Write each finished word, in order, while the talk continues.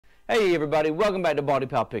Hey everybody, welcome back to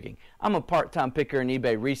BaldyPal Picking. I'm a part-time picker and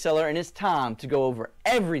eBay reseller, and it's time to go over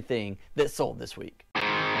everything that sold this week.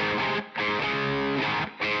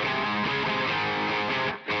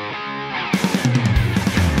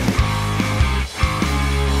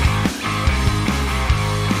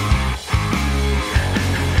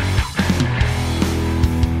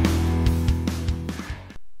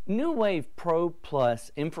 NuWave Pro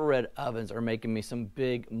Plus infrared ovens are making me some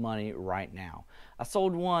big money right now. I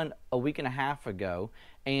sold one a week and a half ago,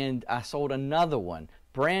 and I sold another one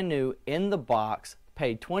brand new in the box,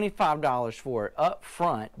 paid $25 for it up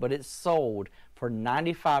front, but it sold for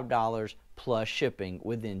 $95 plus shipping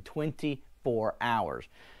within 24 hours.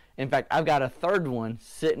 In fact, I've got a third one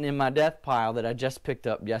sitting in my death pile that I just picked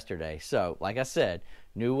up yesterday. So, like I said,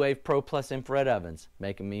 NuWave Pro Plus infrared ovens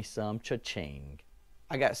making me some cha-ching.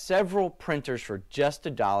 I got several printers for just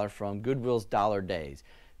 $1 from Goodwill's Dollar Days.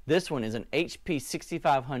 This one is an HP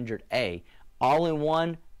 6500A,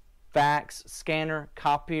 all-in-one fax, scanner,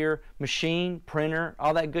 copier, machine, printer,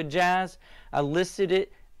 all that good jazz. I listed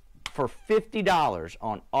it for $50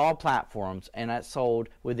 on all platforms, and I sold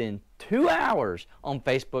within 2 hours on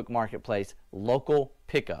Facebook Marketplace local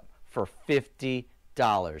pickup for $50.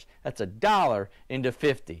 That's $1 into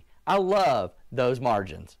 50. I love those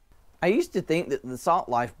margins. I used to think that the Salt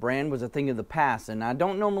Life brand was a thing of the past, and I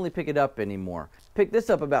don't normally pick it up anymore. Picked this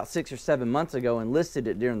up about 6 or 7 months ago and listed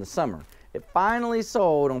it during the summer. It finally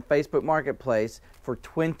sold on Facebook Marketplace for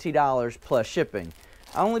 $20 plus shipping.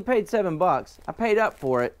 I only paid $7. I paid up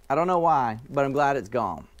for it. I don't know why, but I'm glad it's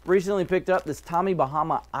gone. Recently picked up this Tommy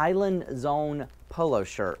Bahama Island Zone polo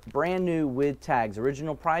shirt, brand new with tags.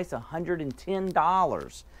 Original price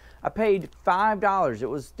 $110. I paid $5. It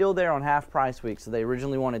was still there on half price week, so they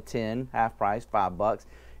originally wanted $10, half price, $5.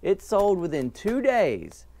 It sold within 2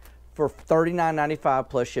 days for $39.95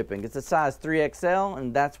 plus shipping. It's a size 3XL,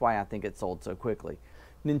 and that's why I think it sold so quickly.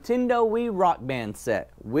 Nintendo Wii Rock Band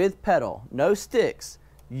set with pedal, no sticks,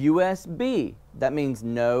 USB. That means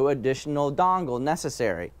no additional dongle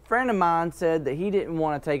necessary. A friend of mine said that he didn't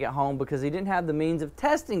want to take it home because he didn't have the means of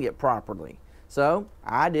testing it properly. So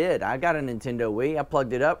I did. I got a Nintendo Wii. I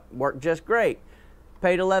plugged it up, worked just great.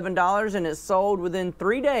 Paid $11 and it sold within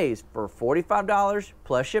 3 days for $45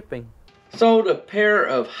 plus shipping. Sold a pair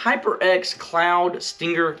of HyperX Cloud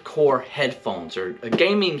Stinger Core headphones, or a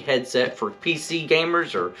gaming headset for PC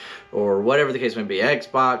gamers or whatever the case may be,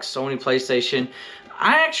 Xbox, Sony PlayStation.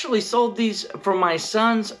 I actually sold these from my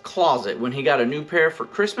son's closet when he got a new pair for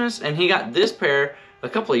Christmas, and he got this pair a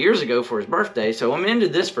couple of years ago for his birthday, so I'm into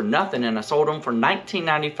this for nothing, and I sold them for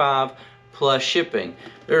 $19.95 plus shipping.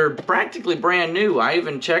 They're practically brand new. I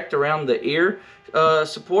even checked around the ear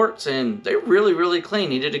supports, and they're really clean.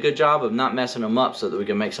 He did a good job of not messing them up so that we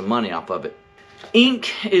can make some money off of it.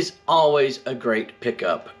 Ink is always a great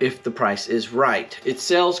pickup if the price is right. It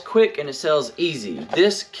sells quick and it sells easy.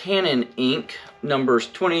 This Canon ink, numbers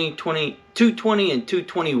 220 and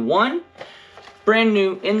 221, brand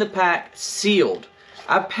new in the pack, sealed.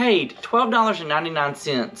 I paid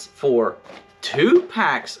 $12.99 for 2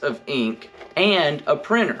 packs of ink and a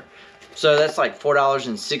printer. So that's like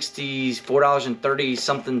 $4.30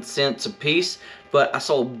 something cents a piece. But I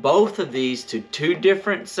sold both of these to 2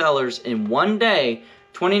 different sellers in one day,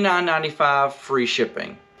 $29.95 free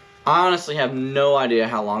shipping. I honestly have no idea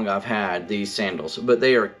how long I've had these sandals, but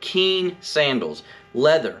they are Keen sandals,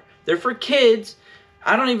 leather. They're for kids.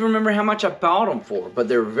 I don't even remember how much I bought them for, but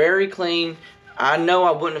they're very clean. I know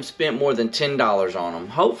I wouldn't have spent more than $10 on them.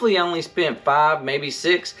 Hopefully I only spent $5, maybe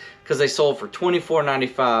 $6, because they sold for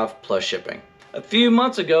 $24.95 plus shipping. A few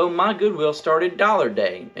months ago, my Goodwill started Dollar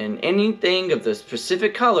Day, and anything of the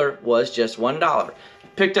specific color was just $1.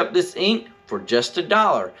 Picked up this ink for just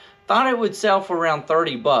 $1. Thought it would sell for around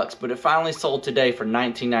 30 bucks, but it finally sold today for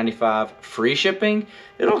 $19.95 free shipping.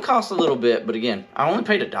 It'll cost a little bit, but again, I only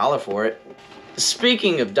paid $1 for it.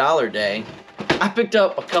 Speaking of Dollar Day, I picked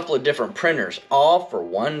up a couple of different printers, all for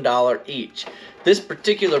 $1 each. This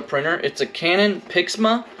particular printer, it's a Canon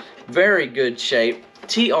Pixma, very good shape,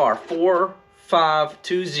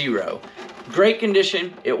 TR4520. Great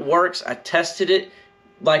condition, it works, I tested it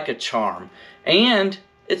like a charm. And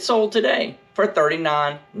it sold today for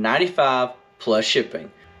 $39.95 plus shipping.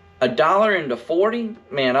 $1 into 40,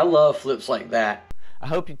 man, I love flips like that. I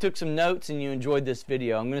hope you took some notes and you enjoyed this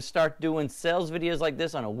video. I'm going to start doing sales videos like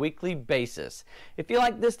this on a weekly basis. If you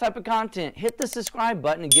like this type of content, hit the subscribe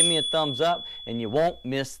button and give me a thumbs up, and you won't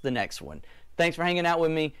miss the next one. Thanks for hanging out with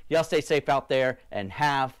me. Y'all stay safe out there and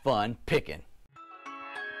have fun picking.